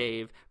buddy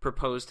Dave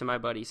proposed to my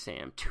buddy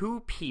Sam.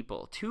 Two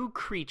people, two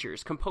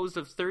creatures composed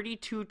of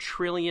 32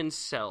 trillion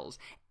cells,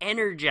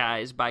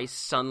 energized by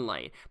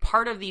sunlight,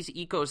 part of these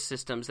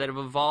ecosystems that have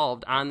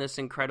evolved on this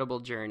incredible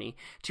journey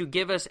to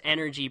give us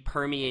energy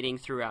permeating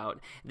throughout.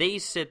 They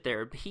sit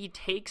there. He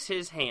takes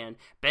his hand,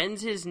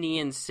 bends his knee,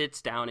 and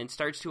sits down and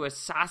starts to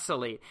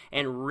oscillate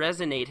and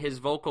resonate his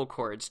vocal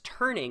cords,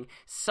 turning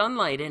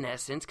sunlight, in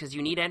essence, because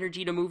you need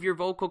energy to move your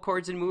vocal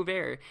cords and move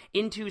air,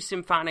 into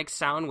symphonic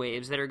sound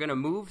waves that are going to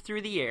move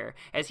through the air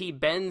as he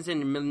bends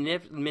and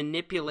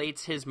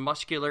manipulates his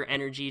muscular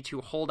energy to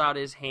hold out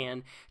his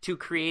hand to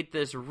create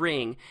this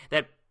ring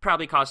that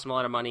probably costs him a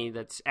lot of money,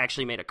 that's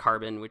actually made of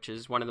carbon, which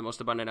is one of the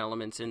most abundant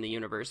elements in the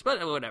universe.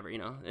 But whatever,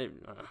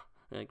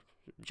 like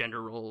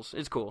gender roles.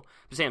 It's cool.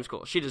 But Sam's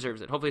cool. She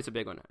deserves it. Hopefully it's a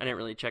big one. I didn't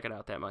really check it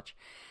out that much.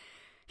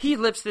 He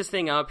lifts this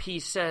thing up. He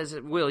says,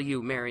 "Will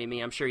you marry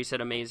me?" I'm sure he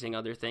said amazing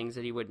other things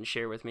that he wouldn't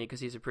share with me because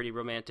he's a pretty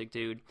romantic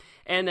dude.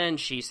 And then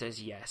she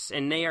says yes.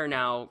 And they are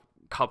now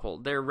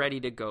coupled. They're ready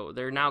to go.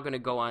 They're now going to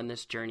go on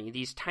this journey.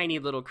 These tiny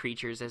little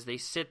creatures, as they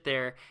sit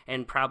there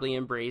and probably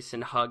embrace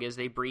and hug as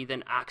they breathe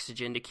in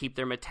oxygen to keep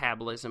their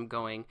metabolism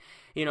going,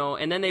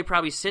 and then they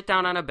probably sit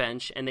down on a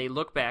bench and they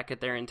look back at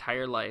their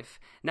entire life,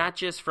 not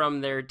just from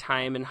their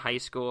time in high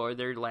school or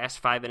their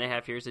last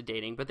 5.5 years of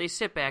dating, but they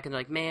sit back and they're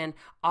like, man,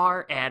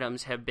 our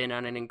atoms have been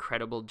on an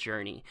incredible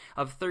journey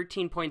of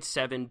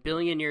 13.7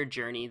 billion year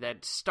journey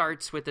that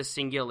starts with a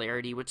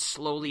singularity, which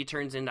slowly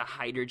turns into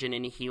hydrogen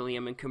and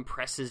helium and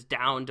compresses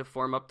down to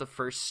form up the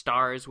first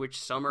stars, which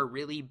some are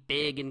really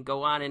big and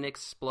go on and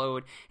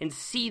explode and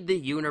seed the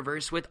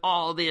universe with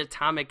all the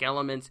atomic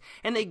elements.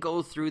 And they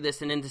go through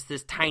this and into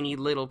this tiny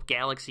little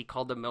galaxy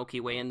called the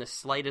Milky Way, and the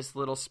slightest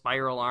little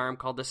spiral arm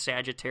called the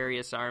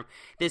Sagittarius arm,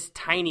 this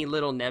tiny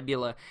little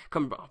nebula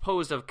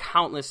composed of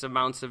countless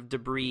amounts of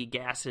debris,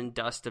 gas, and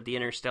dust of the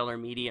interstellar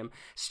medium,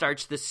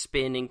 starts to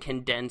spin and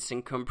condense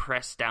and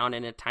compress down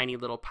in a tiny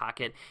little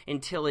pocket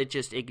until it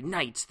just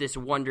ignites this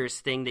wondrous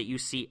thing that you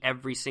see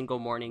every single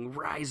morning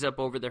rise up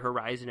over the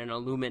horizon and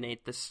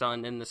illuminate the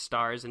sun and the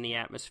stars and the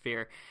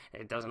atmosphere.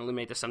 It doesn't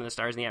illuminate the sun and the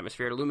stars and the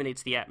atmosphere, it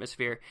illuminates the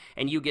atmosphere,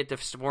 and you get to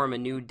form a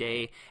new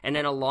day. And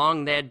then along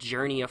that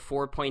journey of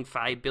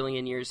 4.5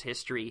 billion years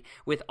history,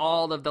 with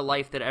all of the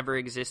life that ever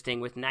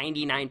existing, with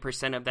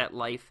 99% of that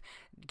life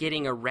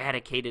getting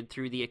eradicated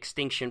through the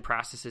extinction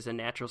processes and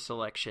natural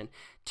selection,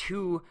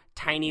 two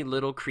tiny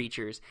little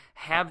creatures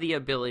have the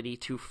ability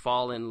to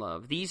fall in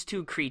love. These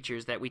two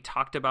creatures that we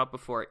talked about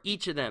before,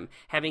 each of them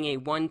having a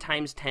 1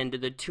 × 10 to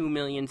the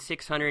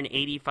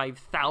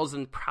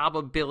 2,685,000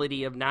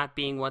 probability of not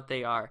being what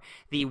they are.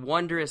 The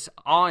wondrous,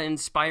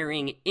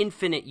 awe-inspiring,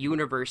 infinite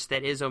universe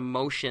that is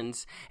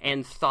emotions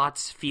and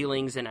thoughts,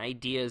 feelings, and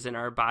ideas in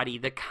our body.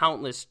 The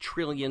countless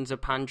trillions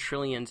upon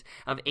trillions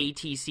of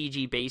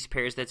ATCG base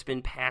pairs that's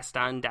been passed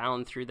on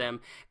down through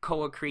them,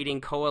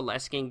 co-accreting,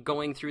 coalescing,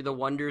 going through the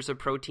wonders of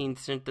protein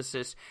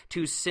synthesis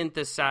to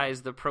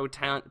synthesize the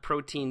protein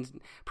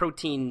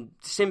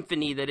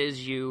symphony that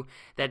is you,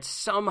 that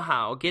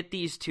somehow get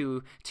these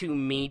two to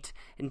meet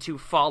and to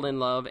fall in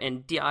love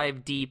and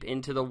dive deep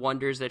into the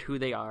wonders that who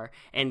they are,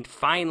 and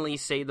finally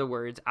say the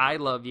words, I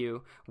love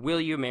you,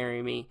 will you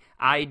marry me?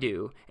 I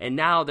do. And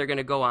now they're going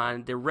to go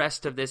on the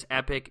rest of this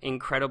epic,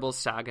 incredible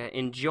saga,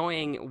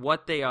 enjoying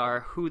what they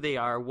are, who they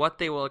are, what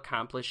they will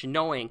accomplish,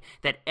 knowing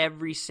that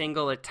every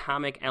single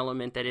atomic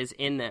element that is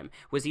in them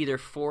was either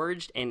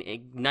forged and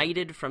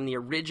ignited from the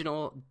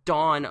original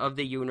dawn of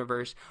the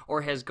universe,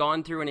 or has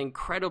gone through an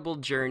incredible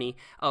journey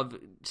of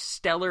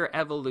stellar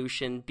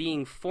evolution,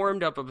 being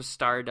formed up of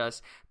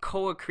stardust,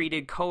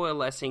 co-accreted,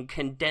 coalescing,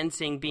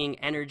 condensing, being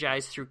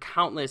energized through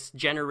countless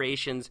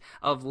generations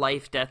of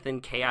life, death,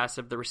 and chaos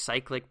of the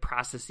recyclic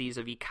processes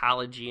of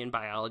ecology and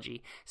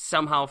biology,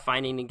 somehow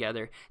finding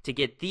together to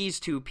get these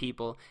two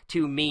people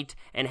to meet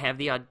and have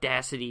the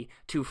audacity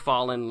to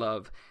fall in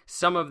love.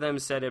 Some of them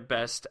said it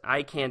best.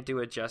 I can't do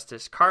it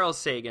justice. Carl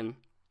Sagan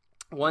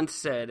once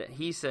said,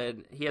 he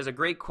has a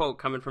great quote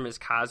coming from his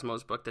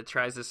Cosmos book that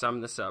tries to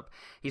sum this up.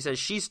 He says,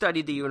 she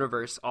studied the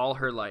universe all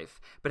her life,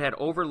 but had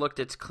overlooked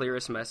its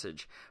clearest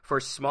message.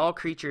 For small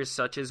creatures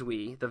such as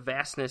we, the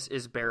vastness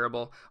is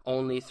bearable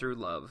only through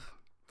love.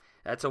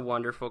 That's a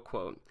wonderful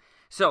quote.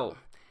 So,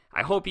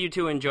 I hope you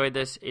two enjoyed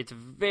this. It's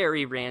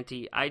very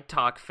ranty. I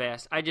talk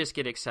fast. I just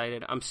get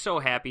excited. I'm so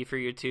happy for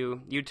you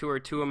two. You two are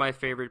two of my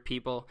favorite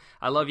people.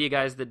 I love you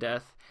guys to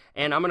death.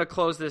 And I'm going to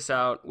close this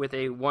out with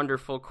a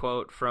wonderful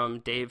quote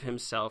from Dave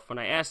himself. When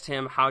I asked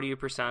him, how do you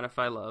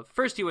personify love?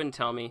 First, he wouldn't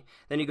tell me.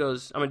 Then he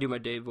goes, I'm going to do my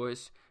Dave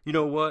voice. You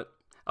know what?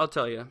 I'll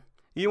tell you.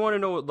 You want to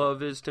know what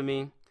love is to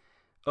me?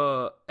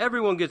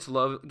 Everyone gets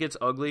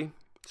ugly.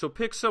 So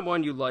pick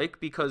someone you like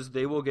because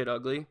they will get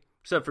ugly.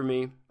 Except for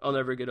me. I'll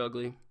never get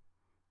ugly.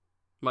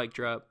 Mic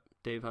drop.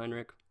 Dave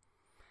Heinrich.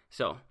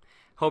 So,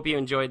 hope you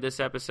enjoyed this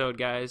episode,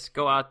 guys.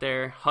 Go out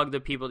there, hug the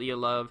people that you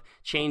love,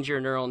 change your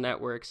neural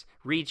networks,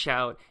 reach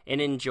out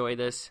and enjoy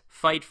this.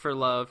 Fight for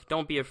love.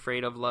 Don't be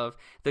afraid of love.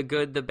 The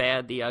good, the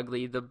bad, the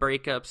ugly, the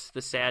breakups,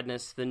 the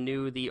sadness, the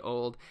new, the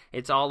old.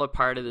 It's all a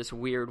part of this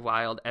weird,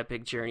 wild,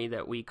 epic journey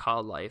that we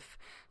call life.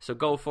 So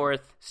go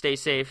forth, stay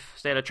safe,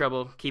 stay out of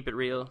trouble, keep it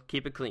real,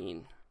 keep it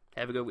clean.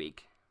 Have a good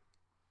week.